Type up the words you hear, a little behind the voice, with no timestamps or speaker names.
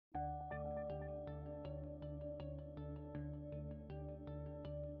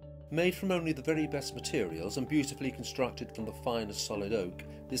Made from only the very best materials and beautifully constructed from the finest solid oak,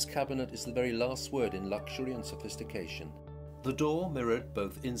 this cabinet is the very last word in luxury and sophistication. The door, mirrored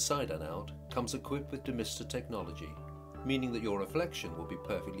both inside and out, comes equipped with Demisting technology, meaning that your reflection will be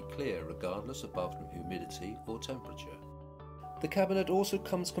perfectly clear regardless of bathroom humidity or temperature. The cabinet also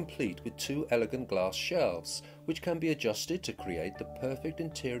comes complete with two elegant glass shelves, which can be adjusted to create the perfect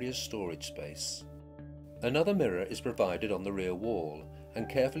interior storage space. Another mirror is provided on the rear wall, and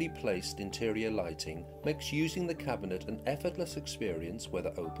carefully placed interior lighting makes using the cabinet an effortless experience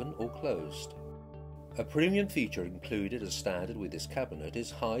whether open or closed. A premium feature included as standard with this cabinet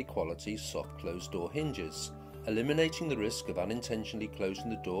is high quality soft closed door hinges, eliminating the risk of unintentionally closing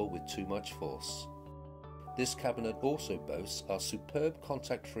the door with too much force. This cabinet also boasts our superb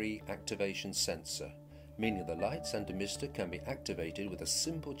contact-free activation sensor, meaning the lights and Demisting can be activated with a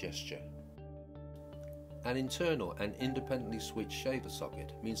simple gesture. An internal and independently switched shaver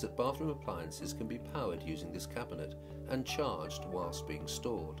socket means that bathroom appliances can be powered using this cabinet and charged whilst being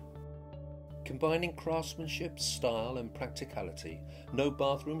stored. Combining craftsmanship, style and practicality, no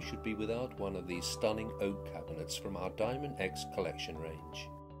bathroom should be without one of these stunning oak cabinets from our Diamond X collection range.